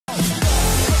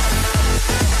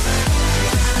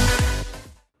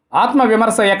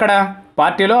ఆత్మవిమర్శ ఎక్కడ?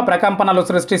 పార్టీలో ప్రకంపనలు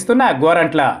సృష్టిస్తున్న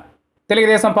గోరంట్ల.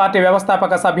 తెలుగుదేశం పార్టీ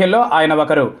వ్యవస్థాపక సభ్యుల్లో ఆయన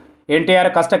ఒకరు. ఎన్టీఆర్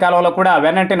కష్టకాలంలో కూడా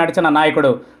వెన్నంటి నడిచిన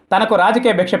నాయకుడు. తనకు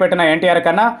రాజకీయ భిక్ష పెట్టిన ఎన్టీఆర్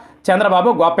కన్నా చంద్రబాబు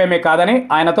గొప్పేమీ కాదని,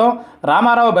 ఆయనతో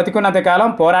రామారావు బతికున్నంత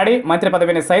కాలం పోరాడి మంత్రి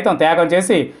పదవిని సైతం త్యాగం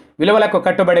చేసి విలువలకు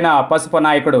కట్టుబడిన పసుపు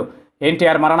నాయకుడు.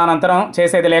 ఎన్టీఆర్ మరణానంతరం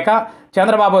చేసేది లేక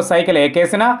చంద్రబాబు సైకిల్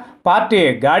ఎక్కేసినా పార్టీ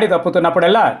గాడి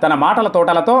తప్పుతున్నప్పుడల్లా తన మాటల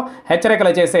తోటలతో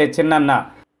హెచ్చరికలు చేసే చిన్నన్న.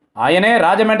 ఆయనే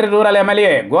రాజమండ్రి రూరల్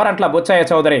ఎమ్మెల్యే గోరంట్ల బుచ్చయ్య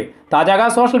చౌదరి. తాజాగా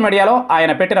సోషల్ మీడియాలో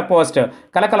ఆయన పెట్టిన పోస్ట్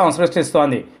కలకలం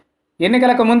సృష్టిస్తోంది.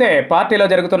 ఎన్నికలకు ముందే పార్టీలో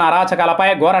జరుగుతున్న అరాచకాలపై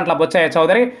గోరంట్ల బుచ్చయ్య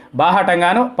చౌదరి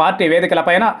బాహాటంగాను పార్టీ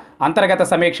వేదికలపైన అంతర్గత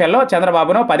సమీక్షల్లో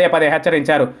చంద్రబాబును పదే పదే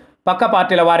హెచ్చరించారు. పక్క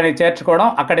పార్టీల వారిని చేర్చుకోవడం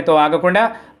అక్కడితో ఆగకుండా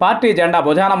పార్టీ జెండా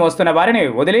భుజాన మోస్తున్న వారిని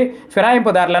వదిలి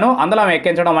ఫిరాయింపుదారులను అందలం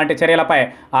ఎక్కించడం వంటి చర్యలపై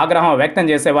ఆగ్రహం వ్యక్తం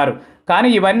చేసేవారు.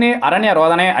 కానీ ఇవన్నీ అరణ్య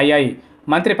రోదనే అయ్యాయి.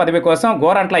 మంత్రి పదవి కోసం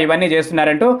గోరంట్ల ఇవన్నీ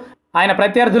చేస్తున్నారంటూ ఆయన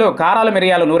ప్రత్యర్థులు కారాలు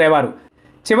మిరియాలు నూరేవారు.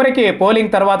 చివరికి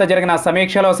పోలింగ్ తర్వాత జరిగిన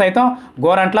సమీక్షలో సైతం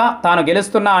గోరంట్ల తాను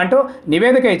గెలుస్తున్నా అంటూ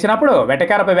నివేదిక ఇచ్చినప్పుడు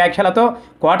వెటకారపు వ్యాఖ్యలతో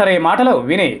కోటరీ మాటలు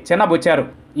విని చిన్నబుచ్చారు.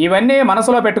 ఇవన్నీ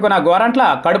మనసులో పెట్టుకున్న గోరంట్ల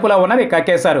కడుపులో ఉన్నది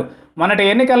కక్కేశారు. మొన్నటి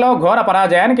ఎన్నికల్లో ఘోర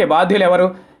పరాజయానికి బాధ్యులెవరు?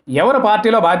 ఎవరు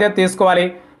పార్టీలో బాధ్యత తీసుకోవాలి?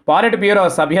 పాలిట్ బ్యూరో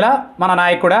సభ్యుల, మన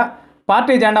నాయకుడా,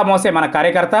 పార్టీ జెండా మోసే మన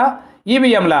కార్యకర్త,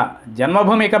 ఈవీఎంల,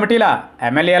 జన్మభూమి కమిటీల,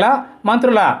 ఎమ్మెల్యేల,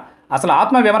 మంత్రుల? అసలు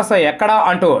ఆత్మవిమర్శ ఎక్కడా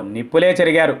అంటూ నిప్పులే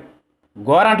చెరిగారు.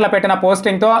 గోరంట్ల పెట్టిన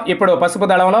పోస్టింగ్తో ఇప్పుడు పసుపు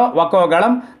దళంలో ఒక్కో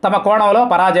గళం తమ కోణంలో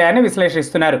పరాజయాన్ని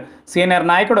విశ్లేషిస్తున్నారు. సీనియర్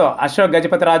నాయకుడు అశోక్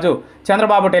గజపతిరాజు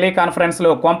చంద్రబాబు టెలికాన్ఫరెన్స్లు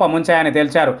కొంప ముంచాయని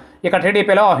తేల్చారు. ఇక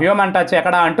టీడీపీలో హ్యూమన్ టచ్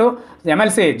ఎక్కడా అంటూ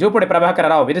ఎమ్మెల్సీ జూపూడి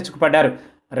ప్రభాకరరావు విరుచుకుపడ్డారు.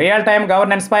 రియల్ టైం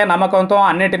గవర్నెన్స్పై నమ్మకంతో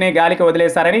అన్నింటినీ గాలికి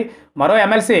వదిలేశారని మరో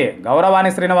ఎమ్మెల్సీ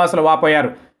గౌరవాణి శ్రీనివాసులు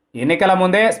వాపోయారు. ఎన్నికల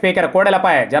ముందే స్పీకర్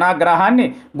కోడెలపై జనాగ్రహాన్ని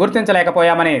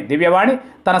గుర్తించలేకపోయామని దివ్యవాణి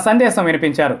తన సందేశం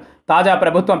వినిపించారు. తాజా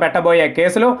ప్రభుత్వం పెట్టబోయే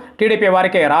కేసులు, టీడీపీ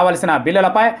వారికి రావాల్సిన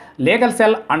బిల్లులపై లీగల్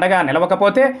సెల్ అండగా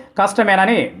నిలవకపోతే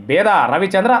కష్టమేనని బేదా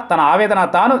రవిచంద్ర తన ఆవేదన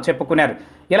తాను చెప్పుకున్నారు.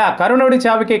 ఇలా కరుణుడి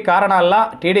చావుకి కారణాల్లా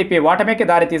టీడీపీ ఓటమికి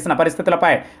దారితీసిన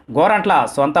పరిస్థితులపై గోరంట్ల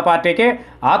సొంత పార్టీకే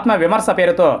ఆత్మవిమర్శ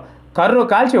పేరుతో కర్రు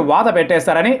కాల్చి వాత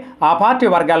పెట్టేశారని ఆ పార్టీ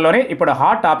వర్గాల్లోనే ఇప్పుడు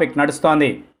హాట్ టాపిక్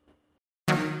నడుస్తోంది.